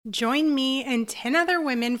Join me and 10 other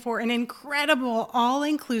women for an incredible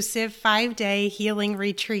all-inclusive 5-day healing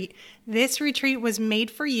retreat. This retreat was made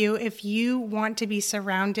for you if you want to be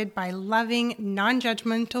surrounded by loving,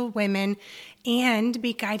 non-judgmental women and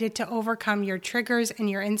be guided to overcome your triggers and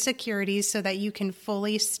your insecurities so that you can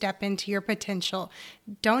fully step into your potential.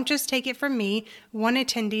 Don't just take it from me. One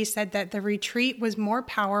attendee said that the retreat was more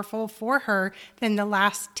powerful for her than the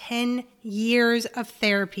last 10 years of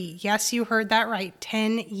therapy. Yes, you heard that right,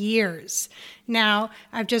 10 years. Now,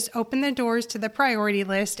 I've just opened the doors to the priority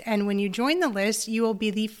list, and when you join the list, you will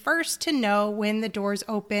be the first to know when the doors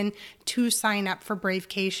open to sign up for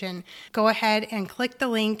Bravecation. Go ahead and click the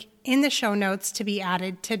link in the show notes to be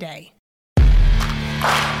added today.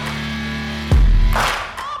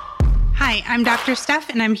 Hi, I'm Dr. Steph,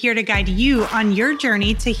 and I'm here to guide you on your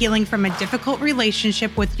journey to healing from a difficult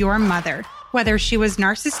relationship with your mother. Whether she was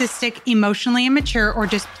narcissistic, emotionally immature, or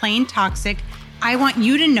just plain toxic, I want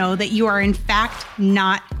you to know that you are in fact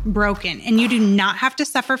not broken, and you do not have to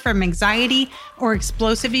suffer from anxiety or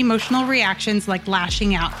explosive emotional reactions like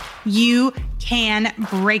lashing out. You can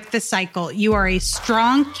break the cycle. You are a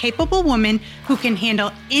strong, capable woman who can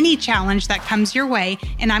handle any challenge that comes your way,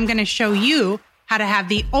 and I'm going to show you how to have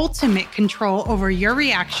the ultimate control over your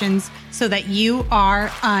reactions so that you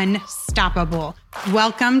are unstoppable.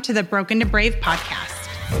 Welcome to the Broken to Brave podcast.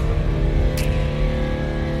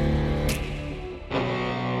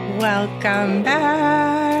 Welcome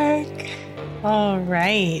back. All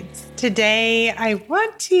right. Today, I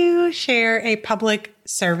want to share a public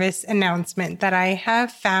service announcement that I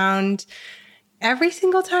have found every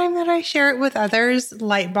single time that I share it with others,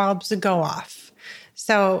 light bulbs go off.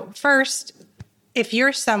 So first, if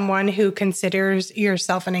you're someone who considers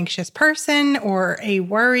yourself an anxious person or a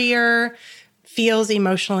worrier, feels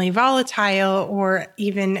emotionally volatile, or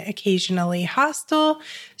even occasionally hostile,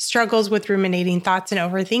 struggles with ruminating thoughts and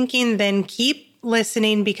overthinking, then keep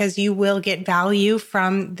listening because you will get value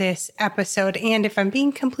from this episode. And if I'm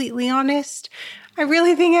being completely honest, I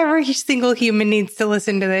really think every single human needs to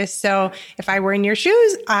listen to this. So if I were in your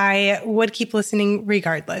shoes, I would keep listening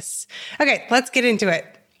regardless. Okay, let's get into it.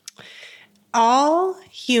 All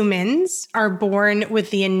humans are born with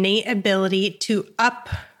the innate ability to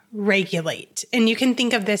upregulate. And you can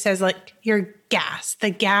think of this as like your gas, the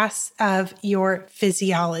gas of your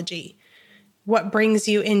physiology, what brings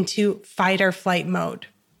you into fight or flight mode.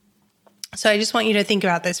 So I just want you to think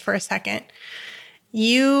about this for a second.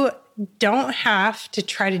 You don't have to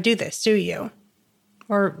try to do this, do you?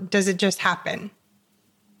 Or does it just happen?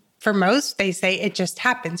 For most, they say it just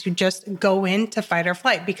happens. You just go into fight or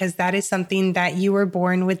flight because that is something that you were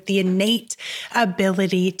born with the innate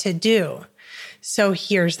ability to do. So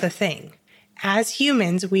here's the thing. As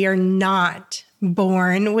humans, we are not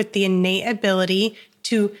born with the innate ability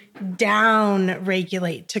to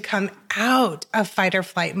down-regulate, to come out of fight or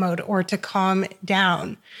flight mode, or to calm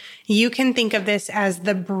down. You can think of this as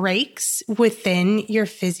the brakes within your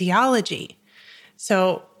physiology.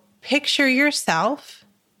 So picture yourself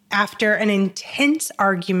after an intense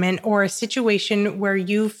argument or a situation where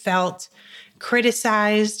you felt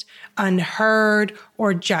criticized, unheard,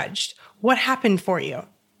 or judged. What happened for you?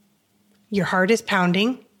 Your heart is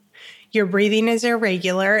pounding, your breathing is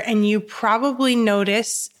irregular, and you probably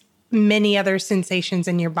notice many other sensations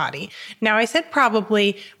in your body. Now, I said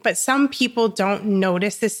probably, but some people don't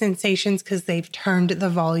notice the sensations because they've turned the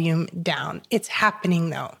volume down. It's happening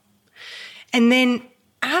though. And then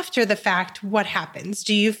after the fact, what happens?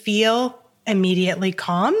 Do you feel immediately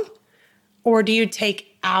calm? Or do you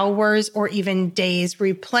take hours or even days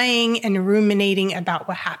replaying and ruminating about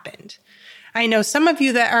what happened? I know some of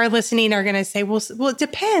you that are listening are going to say, well, it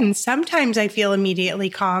depends. Sometimes I feel immediately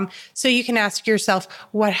calm. So you can ask yourself,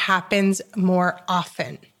 what happens more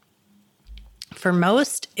often? For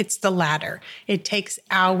most, it's the latter. It takes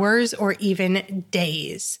hours or even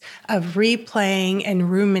days of replaying and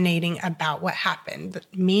ruminating about what happened,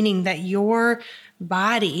 meaning that your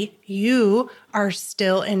body, you are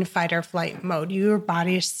still in fight or flight mode. Your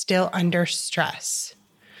body is still under stress.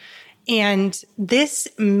 And this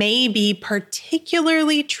may be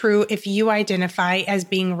particularly true if you identify as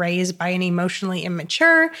being raised by an emotionally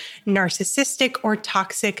immature, narcissistic, or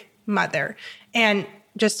toxic mother. And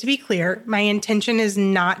just to be clear, my intention is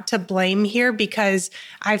not to blame here because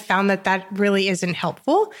I've found that really isn't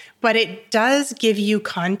helpful, but it does give you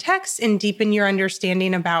context and deepen your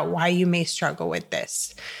understanding about why you may struggle with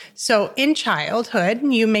this. So in childhood,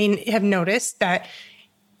 you may have noticed that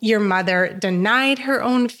your mother denied her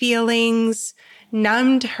own feelings,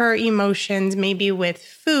 numbed her emotions, maybe with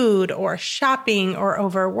food or shopping or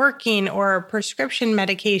overworking or prescription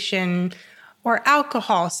medication or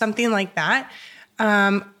alcohol, something like that.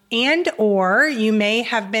 And or you may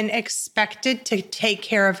have been expected to take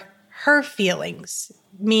care of her feelings,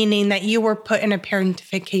 meaning that you were put in a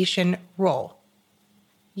parentification role.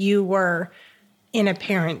 You were in a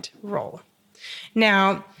parent role.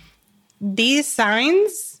 Now, these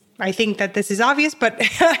signs, I think that this is obvious, but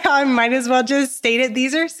I might as well just state it.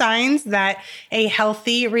 These are signs that a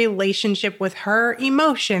healthy relationship with her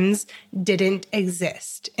emotions didn't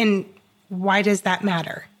exist. And why does that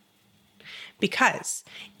matter? Because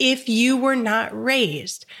if you were not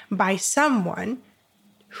raised by someone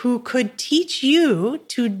who could teach you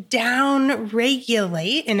to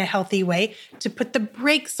down-regulate in a healthy way, to put the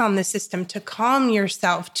brakes on the system, to calm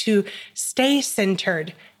yourself, to stay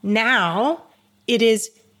centered, now it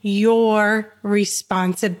is your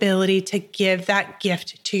responsibility to give that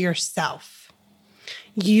gift to yourself.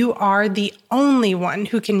 You are the only one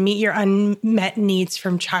who can meet your unmet needs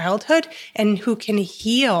from childhood and who can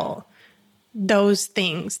heal those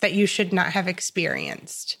things that you should not have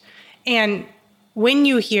experienced. And when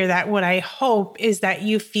you hear that, what I hope is that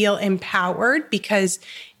you feel empowered because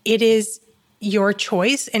it is your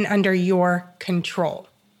choice and under your control.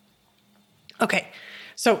 Okay,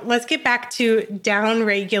 so let's get back to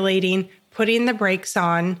down-regulating, putting the brakes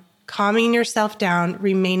on, calming yourself down,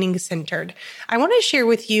 remaining centered. I want to share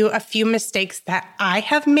with you a few mistakes that I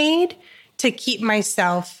have made to keep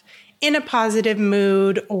myself in a positive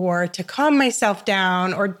mood or to calm myself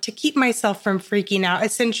down or to keep myself from freaking out,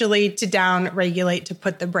 essentially to down-regulate, to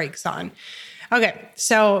put the brakes on. Okay,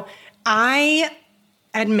 so I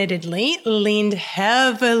admittedly leaned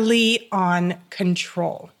heavily on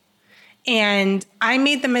control. And I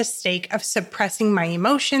made the mistake of suppressing my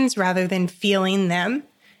emotions rather than feeling them.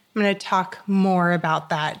 I'm going to talk more about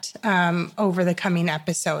that over the coming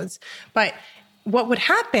episodes. But what would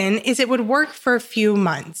happen is it would work for a few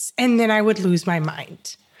months and then I would lose my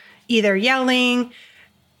mind, either yelling,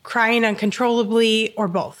 crying uncontrollably, or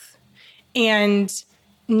both. And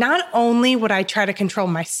not only would I try to control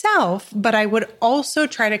myself, but I would also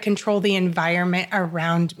try to control the environment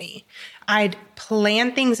around me. I'd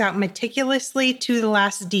plan things out meticulously to the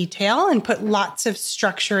last detail and put lots of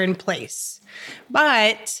structure in place.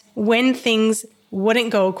 But when things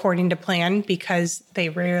wouldn't go according to plan, because they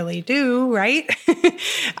rarely do, right?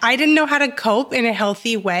 I didn't know how to cope in a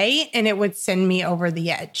healthy way, and it would send me over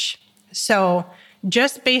the edge. So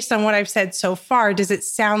just based on what I've said so far, does it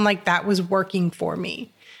sound like that was working for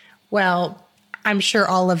me? Well, I'm sure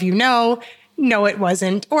all of you know, no, it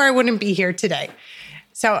wasn't, or I wouldn't be here today.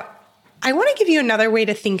 So I want to give you another way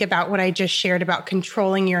to think about what I just shared about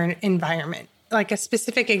controlling your environment, like a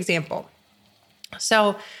specific example.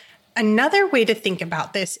 So another way to think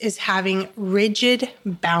about this is having rigid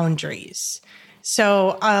boundaries.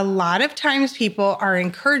 So a lot of times people are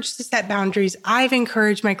encouraged to set boundaries. I've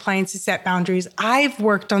encouraged my clients to set boundaries. I've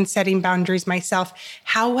worked on setting boundaries myself.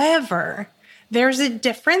 However, there's a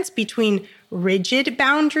difference between rigid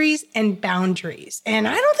boundaries and boundaries. And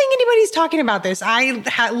I don't think anybody's talking about this.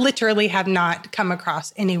 I literally have not come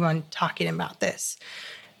across anyone talking about this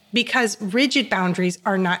because rigid boundaries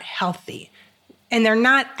are not healthy. And they're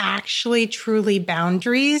not actually truly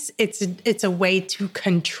boundaries. It's a way to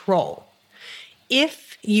control.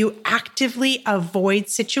 If you actively avoid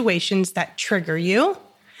situations that trigger you,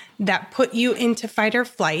 that put you into fight or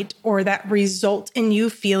flight, or that result in you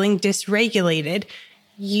feeling dysregulated,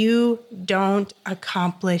 you don't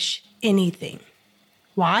accomplish anything.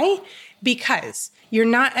 Why? Because you're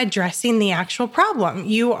not addressing the actual problem.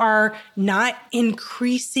 You are not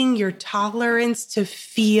increasing your tolerance to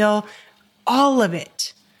feel all of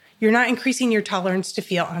it. You're not increasing your tolerance to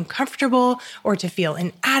feel uncomfortable or to feel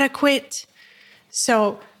inadequate.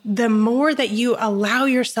 So the more that you allow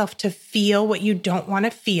yourself to feel what you don't want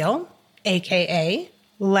to feel, AKA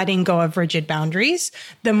letting go of rigid boundaries,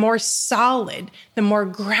 the more solid, the more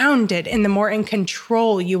grounded, and the more in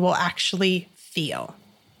control you will actually feel.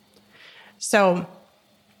 So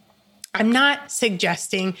I'm not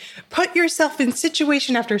suggesting put yourself in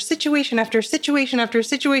situation after situation after situation after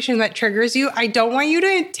situation that triggers you. I don't want you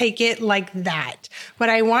to take it like that, but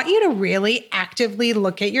I want you to really actively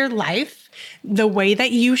look at your life, the way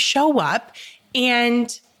that you show up,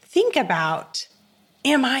 and think about,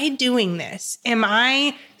 am I doing this? Am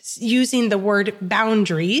I using the word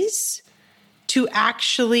boundaries to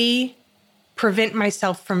actually prevent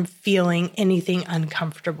myself from feeling anything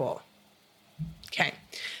uncomfortable? Okay.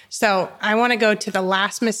 So I want to go to the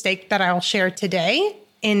last mistake that I'll share today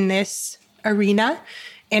in this arena,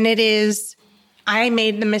 and it is I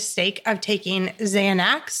made the mistake of taking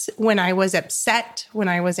Xanax when I was upset, when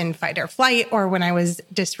I was in fight or flight, or when I was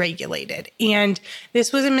dysregulated. And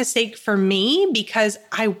this was a mistake for me because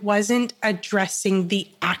I wasn't addressing the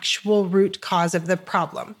actual root cause of the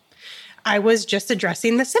problem. I was just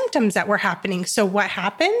addressing the symptoms that were happening. So what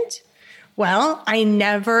happened? Well, I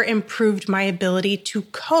never improved my ability to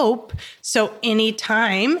cope. So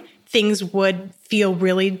anytime things would feel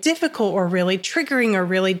really difficult or really triggering or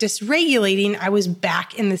really dysregulating, I was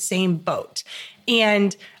back in the same boat.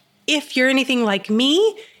 And if you're anything like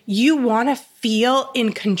me, you want to feel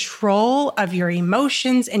in control of your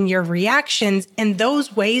emotions and your reactions. And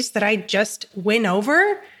those ways that I just went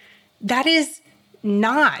over, that is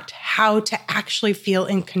not how to actually feel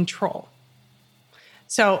in control.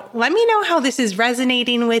 So let me know how this is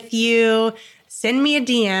resonating with you. Send me a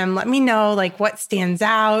DM. Let me know what stands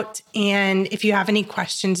out and if you have any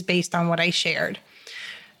questions based on what I shared.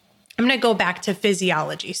 I'm going to go back to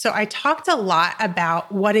physiology. So I talked a lot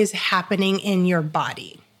about what is happening in your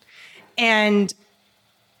body. And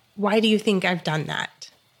why do you think I've done that?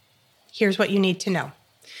 Here's what you need to know.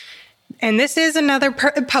 And this is another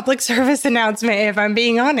public service announcement, if I'm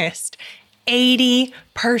being honest.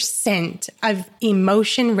 80% of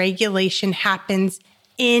emotion regulation happens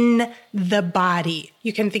in the body.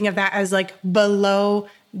 You can think of that as below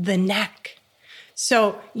the neck.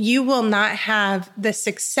 So you will not have the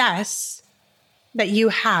success that you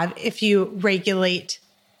have if you regulate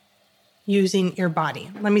using your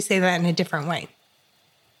body. Let me say that in a different way.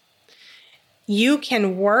 You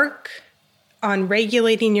can work on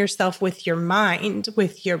regulating yourself with your mind,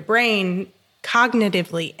 with your brain,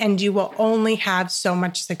 cognitively, and you will only have so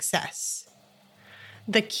much success.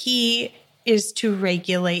 The key is to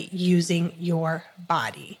regulate using your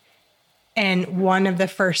body. And one of the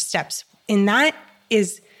first steps in that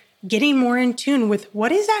is getting more in tune with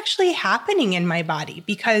what is actually happening in my body.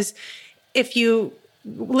 Because if you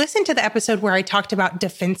listen to the episode where I talked about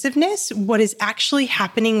defensiveness, what is actually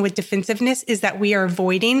happening with defensiveness is that we are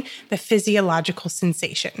avoiding the physiological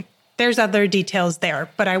sensation. There's other details there,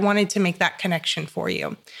 but I wanted to make that connection for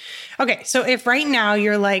you. Okay, so if right now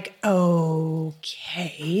you're like,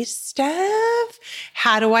 okay, Steph,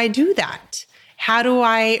 how do I do that? How do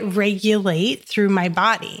I regulate through my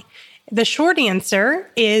body? The short answer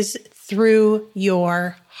is through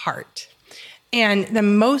your heart. And the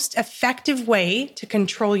most effective way to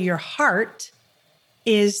control your heart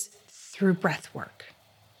is through breath work.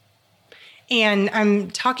 And I'm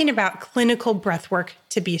talking about clinical breath work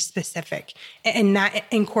to be specific, and that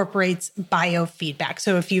incorporates biofeedback.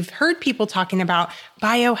 So if you've heard people talking about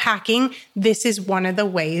biohacking, this is one of the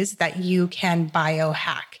ways that you can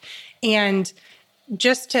biohack. And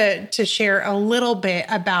just to share a little bit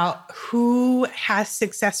about who has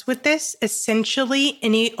success with this, essentially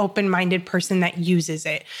any open-minded person that uses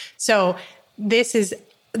it. So this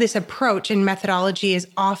approach and methodology is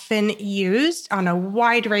often used on a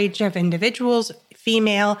wide range of individuals,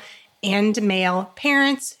 female and male,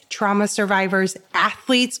 parents, trauma survivors,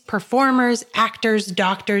 athletes, performers, actors,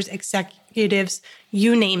 doctors, executives,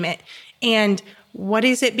 you name it. And what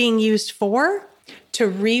is it being used for? To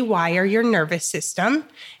rewire your nervous system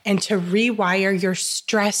and to rewire your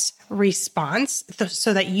stress response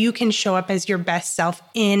so that you can show up as your best self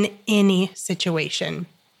in any situation.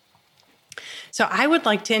 So I would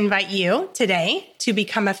like to invite you today to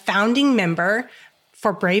become a founding member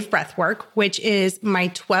for Brave Breathwork, which is my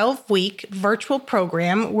 12-week virtual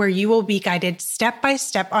program where you will be guided step by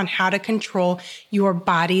step on how to control your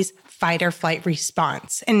body's fight or flight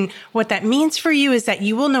response. And what that means for you is that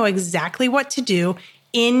you will know exactly what to do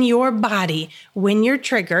in your body when you're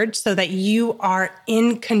triggered so that you are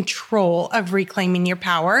in control of reclaiming your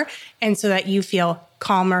power and so that you feel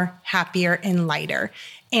calmer, happier, and lighter.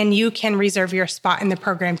 And you can reserve your spot in the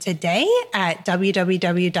program today at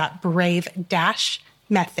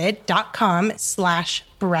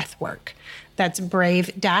www.brave-method.com/breathwork. That's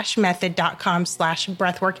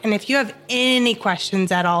brave-method.com/breathwork. And if you have any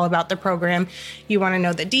questions at all about the program, you want to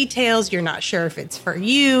know the details, you're not sure if it's for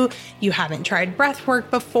you, you haven't tried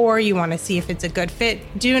breathwork before, you want to see if it's a good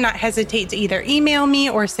fit, do not hesitate to either email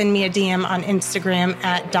me or send me a DM on Instagram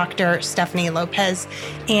at Dr. Stephanie Lopez.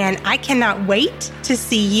 And I cannot wait to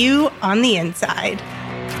see you on the inside.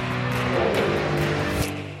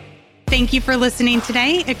 Thank you for listening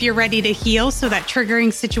today. If you're ready to heal so that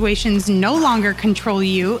triggering situations no longer control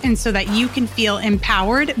you and so that you can feel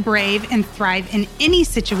empowered, brave, and thrive in any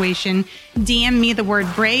situation, DM me the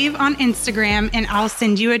word brave on Instagram and I'll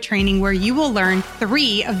send you a training where you will learn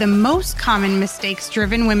 3 of the most common mistakes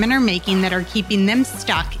driven women are making that are keeping them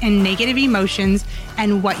stuck in negative emotions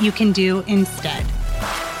and what you can do instead.